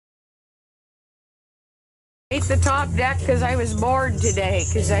Ate the top deck because I was bored today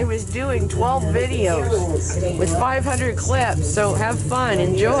because I was doing 12 videos with 500 clips. So have fun,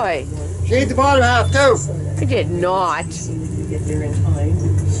 enjoy. She ate the bottom half too. I did not. So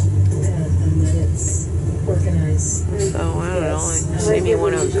I don't know. Maybe you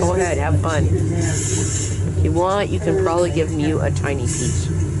want to go ahead, have fun. If you want, you can probably give Mew a tiny piece.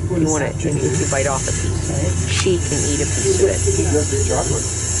 If you want it, if you bite off a piece, she can eat a piece of it.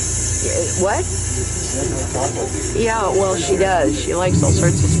 What? Yeah, well, she does. She likes all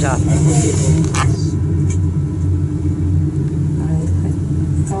sorts of stuff.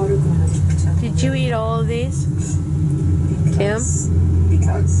 Did you eat all of these? Tim?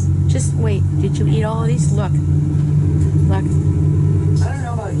 Just wait. Did you eat all of these? Look. Look. I don't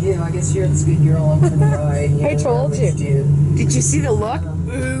know about you. I guess you're the sweet girl on for the ride. I told you. Did you see the look?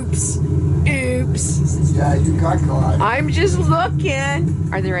 Oops. Oops. Yeah, you got caught. I'm just looking.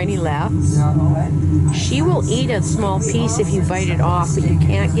 Are there any left? She will eat a small piece if you bite it off, but you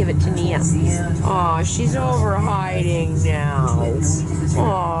can't give it to Nia. Aw, she's over hiding now.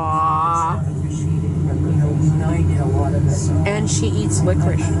 Aw. And she eats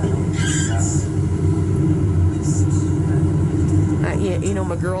licorice. You know,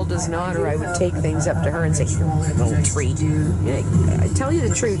 my girl does not, or I would take things up to her and say, little treat. I tell you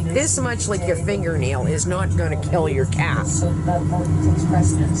the truth, this much like your fingernail is not going to kill your cat.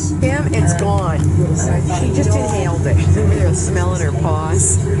 Kim, it's gone. She just inhaled it. She's over there smelling her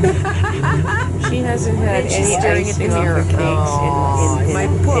paws. She hasn't had any staring at the mirror cakes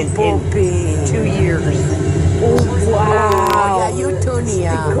in 2 years. Oh, wow. Yeah, you too,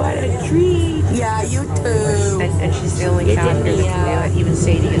 Nia. What a treat. Yeah, you too. And she's the only cat here that can do it. Even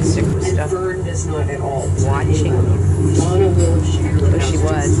Sadie is sick with stuff. Watching. So she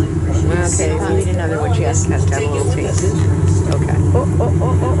was. Okay, if you eat another one, she has to have a little taste. Okay. Oh.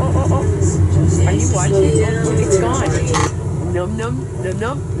 Are you watching? It's gone. Num num num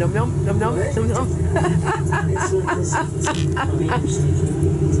num num num num num num.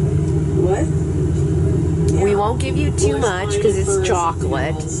 What? We won't give you too much because it's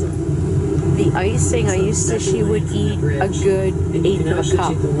chocolate. The icing, she would eat a good 1/8 of a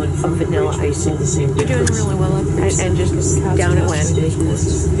cup of vanilla icing. You're doing really well up there. And just down it went.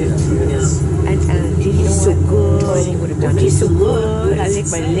 And she's so good. She's so good. I lick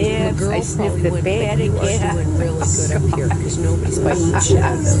my lips. I sniff the bed again. Doing really good up here because nobody's biting the shit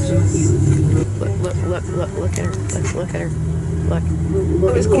out of those. Look at her. Look at her. Look.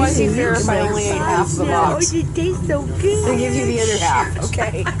 It's quasi fair if I only ate half the box. Oh, it tastes so good. I'll give you the other half.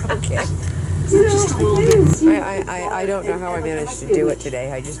 Okay. Okay. I don't know how I managed to do it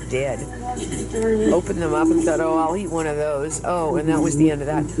today. I just did. Opened them up and thought, oh, I'll eat one of those. Oh, and that was the end of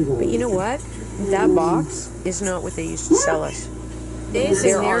that. But you know what? That box is not what they used to sell us.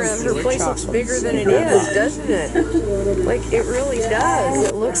 Her place looks bigger than it is, doesn't it? Like, it really does.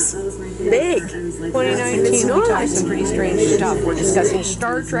 It looks big. 2019, we talked some pretty strange stuff. We're discussing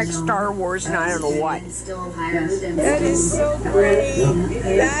Star Trek, Star Wars, and I don't know what. That is so pretty.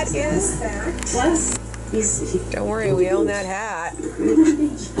 That is... Don't worry, we own that hat.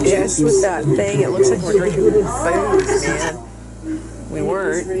 Just with that thing, it looks like we're drinking booze, man. We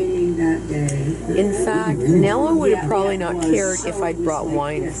weren't. In fact, Nella would have probably not cared if I'd brought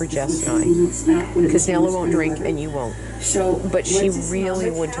wine for Jess and I. Because Nella won't drink and you won't. But she really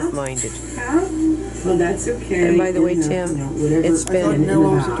wouldn't have minded. Well, that's okay. And by the way, Tim, it's been...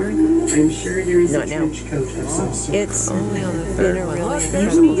 I'm sure there is not now. It's only on the third one. Really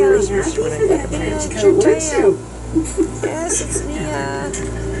incredible Christmas when I get the plans. Yes, it's Nia.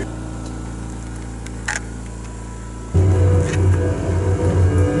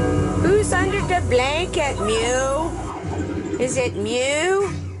 Under the blanket, Mew. Is it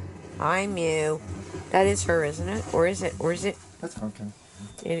Mew? Hi, Mew. That is her, isn't it? Or is it? That's Pumpkin.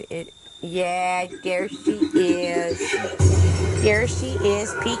 Yeah, there she is. There she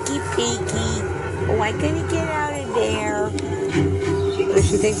is, peeky. Oh, I couldn't get out of there. Oh,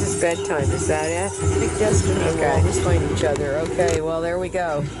 she thinks it's bedtime. Is that it? I think Justin and I just find each other. Okay, well, there we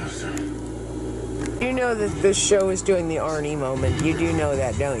go. You know that this show is doing the Arnie moment. You do know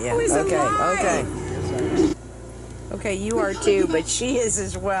that, don't you? Okay. Okay, you are too, but she is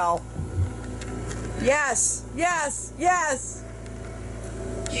as well. Yes.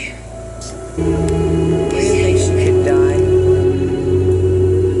 What do you think she could die?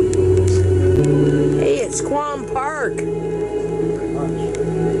 Hey, it's Quam Park.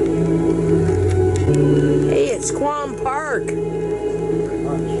 Hey, it's Quam